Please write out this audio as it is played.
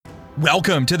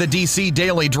Welcome to the DC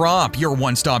Daily Drop, your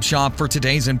one-stop shop for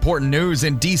today's important news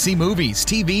in DC movies,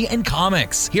 TV, and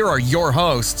comics. Here are your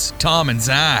hosts, Tom and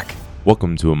Zach.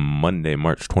 Welcome to a Monday,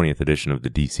 March 20th edition of the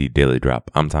DC Daily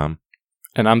Drop. I'm Tom.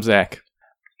 And I'm Zach.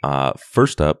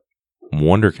 First up,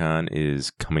 WonderCon is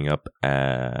coming up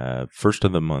first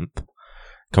of the month.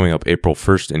 Coming up April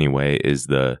 1st anyway, is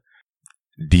the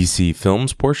DC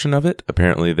Films portion of it.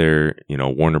 Apparently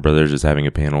Warner Brothers is having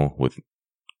a panel with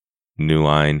New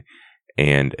Line,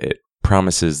 and it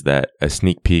promises that a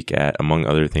sneak peek at, among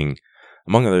other things,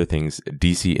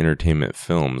 DC Entertainment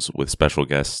films with special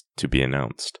guests to be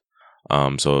announced.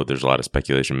 So there's a lot of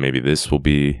speculation. Maybe this will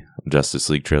be Justice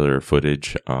League trailer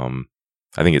footage. I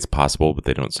think it's possible, but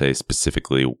they don't say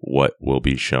specifically what will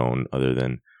be shown other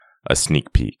than a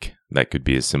sneak peek. That could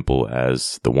be as simple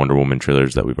as the Wonder Woman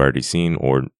trailers that we've already seen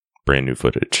or brand new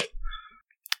footage.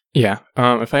 Yeah.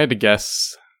 If I had to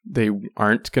guess, they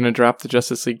aren't going to drop the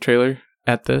Justice League trailer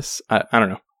at this. I don't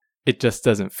know. It just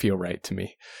doesn't feel right to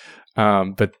me.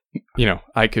 But,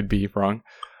 I could be wrong.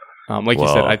 You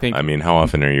said, I think... how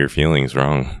often are your feelings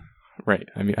wrong? Right.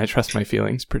 I trust my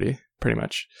feelings pretty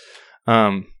much.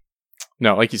 No,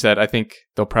 like you said, I think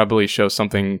they'll probably show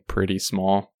something pretty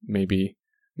small. Maybe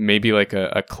like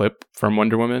a clip from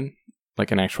Wonder Woman,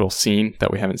 like an actual scene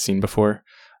that we haven't seen before.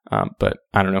 But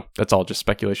I don't know. That's all just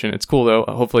speculation. It's cool, though.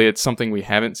 Hopefully it's something we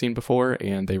haven't seen before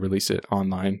and they release it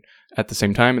online at the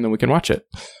same time and then we can watch it.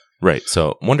 Right.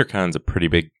 So WonderCon's a pretty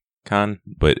big con,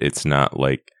 but it's not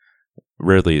like...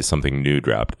 Rarely is something new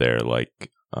dropped there,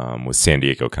 like with San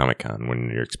Diego Comic-Con, when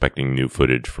you're expecting new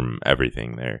footage from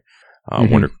everything there.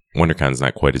 WonderCon's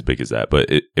not quite as big as that, but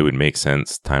it would make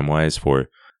sense time-wise for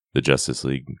the Justice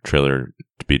League trailer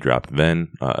to be dropped then.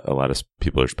 A lot of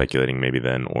people are speculating maybe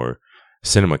then, or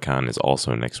CinemaCon is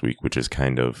also next week, which is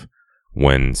kind of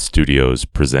when studios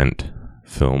present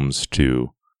films to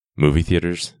movie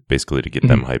theaters, basically to get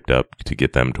them hyped up, to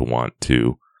get them to want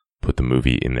to put the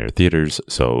movie in their theaters.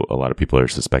 So a lot of people are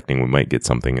suspecting we might get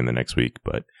something in the next week,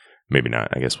 but maybe not.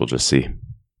 I guess we'll just see.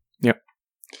 Yep.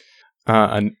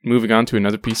 And moving on to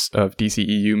another piece of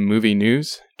DCEU movie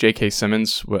news, J.K.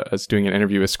 Simmons was doing an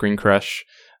interview with Screen Crush,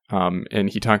 and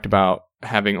he talked about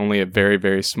having only a very,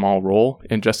 very small role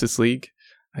in Justice League.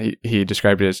 He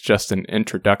described it as just an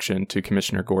introduction to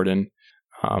Commissioner Gordon.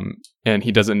 And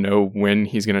he doesn't know when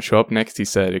he's going to show up next. He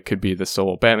said it could be the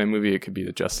solo Batman movie. It could be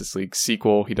the Justice League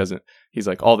sequel. He's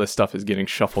like, all this stuff is getting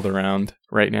shuffled around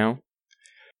right now.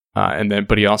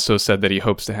 But he also said that he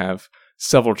hopes to have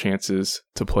several chances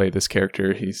to play this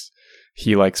character.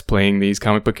 He likes playing these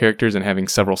comic book characters and having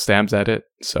several stabs at it.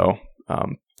 So,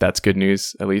 that's good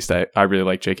news. At least I really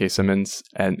like J.K. Simmons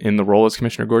and in the role as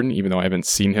Commissioner Gordon, even though I haven't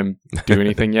seen him do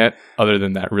anything yet, other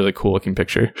than that really cool looking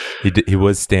picture. He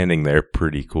was standing there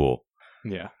pretty cool.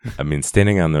 Yeah.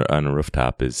 Standing on a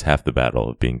rooftop is half the battle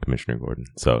of being Commissioner Gordon.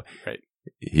 So right.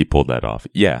 He pulled that off.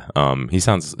 Yeah. He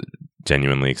sounds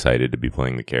genuinely excited to be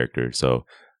playing the character. So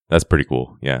that's pretty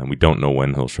cool. Yeah. And we don't know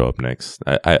when he'll show up next.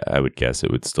 I would guess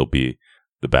it would still be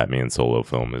the Batman solo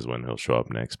film is when he'll show up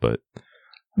next, but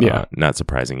yeah, not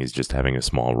surprising. He's just having a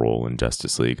small role in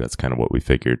Justice League. That's kind of what we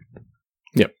figured.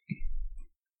 Yep.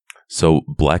 So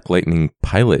Black Lightning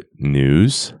pilot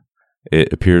news.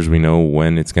 It appears we know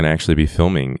when it's going to actually be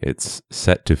filming. It's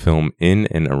set to film in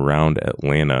and around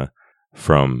Atlanta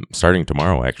from starting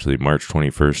tomorrow, actually, March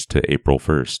 21st to April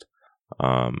 1st.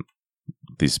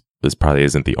 This probably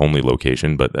isn't the only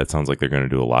location, but that sounds like they're going to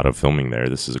do a lot of filming there.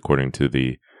 This is according to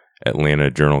the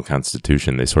Atlanta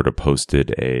Journal-Constitution. They sort of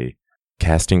posted a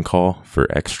casting call for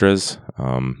extras,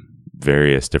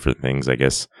 various different things. I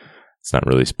guess it's not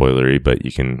really spoilery, but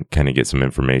you can kind of get some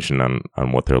information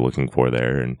on what they're looking for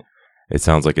there. And it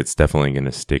sounds like it's definitely going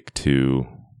to stick to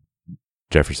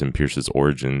Jefferson Pierce's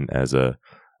origin as a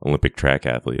Olympic track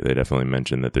athlete. They definitely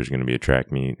mentioned that there's going to be a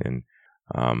track meet, and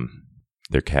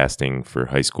they're casting for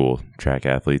high school track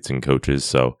athletes and coaches.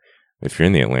 So if you're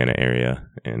in the Atlanta area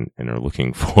and are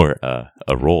looking for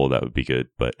a role, that would be good.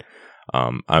 But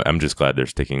I'm just glad they're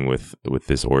sticking with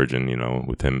this origin,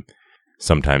 with him.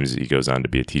 Sometimes he goes on to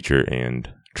be a teacher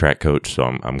and track coach, so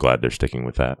I'm glad they're sticking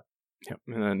with that. Yep.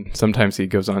 And then sometimes he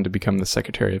goes on to become the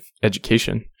Secretary of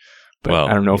Education. But well,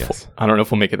 I don't know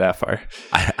if we'll make it that far.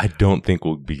 I don't think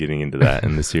we'll be getting into that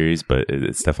in the series, but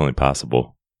it's definitely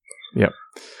possible. Yep.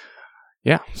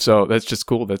 Yeah, so that's just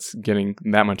cool. That's getting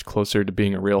that much closer to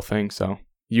being a real thing. So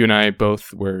you and I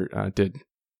both did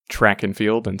track and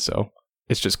field, and so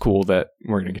it's just cool that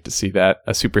we're going to get to see that,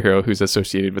 a superhero who's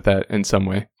associated with that in some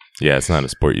way. Yeah, it's not a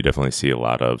sport you definitely see a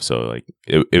lot of, so like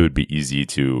it would be easy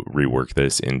to rework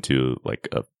this into like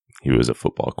he was a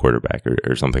football quarterback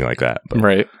or something like that. But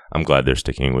right. I'm glad they're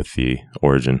sticking with the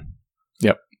origin.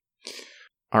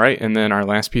 All right, and then our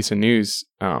last piece of news,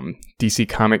 DC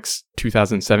Comics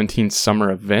 2017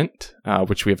 summer event,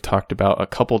 which we have talked about a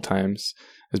couple times,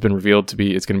 has been revealed to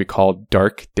be, it's going to be called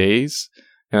Dark Days.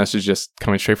 And this is just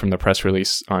coming straight from the press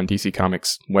release on DC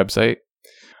Comics website.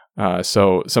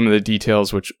 So some of the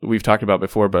details, which we've talked about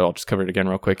before, but I'll just cover it again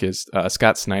real quick, is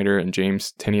Scott Snyder and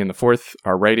James Tynion IV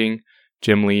are writing.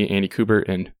 Jim Lee, Andy Kubert,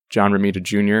 and John Romita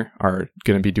Jr. are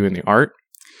going to be doing the art.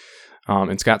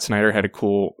 And Scott Snyder had a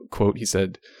cool quote. He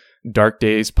said, "Dark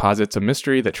Days posits a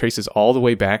mystery that traces all the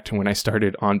way back to when I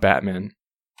started on Batman.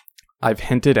 I've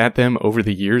hinted at them over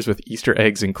the years with Easter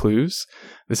eggs and clues.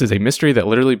 This is a mystery that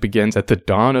literally begins at the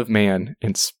dawn of man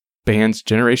and spans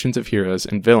generations of heroes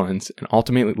and villains and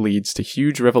ultimately leads to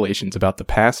huge revelations about the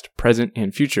past, present,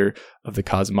 and future of the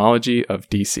cosmology of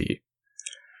DC."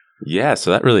 Yeah, so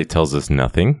that really tells us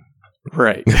nothing.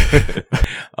 Right.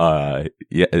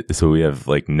 Yeah, so we have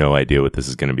like no idea what this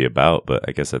is going to be about, but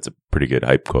I guess that's a pretty good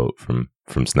hype quote from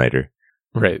Snyder.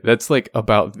 Right. That's like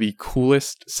about the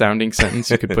coolest sounding sentence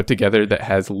you could put together that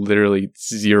has literally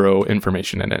zero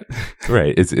information in it.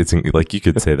 Right. It's like you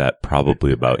could say that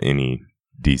probably about any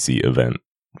DC event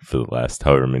for the last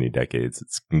however many decades.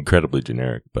 It's incredibly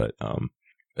generic, but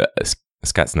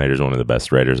Scott Snyder's one of the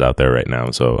best writers out there right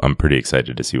now, so I'm pretty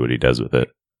excited to see what he does with it.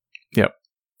 Yep.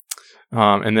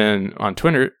 And then on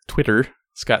Twitter,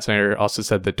 Scott Snyder also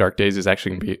said that Dark Days is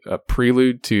actually going to be a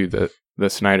prelude to the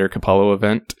Snyder Capullo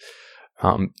event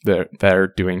that they're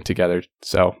doing together.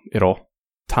 So it'll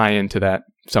tie into that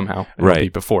somehow. Right. Be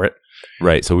before it.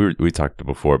 Right. So we talked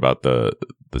before about the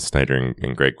Snyder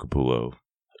and Greg Capullo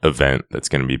event that's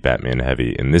going to be Batman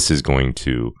heavy, and this is going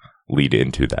to lead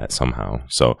into that somehow.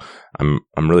 So I'm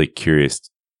really curious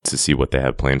to see what they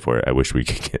have planned for it. I wish we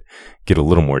could get a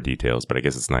little more details, but I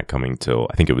guess it's not coming till,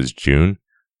 I think it was June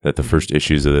that the first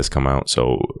issues of this come out,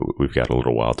 so we've got a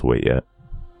little while to wait yet.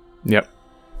 Yep.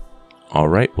 All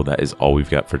right, well, that is all we've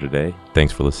got for today.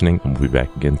 Thanks for listening, and we'll be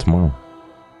back again tomorrow.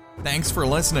 Thanks for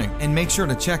listening, and make sure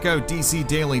to check out DC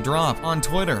Daily Drop on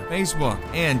Twitter, Facebook,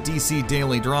 and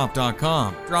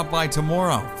DCDailyDrop.com. Drop by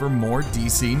tomorrow for more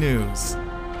DC news.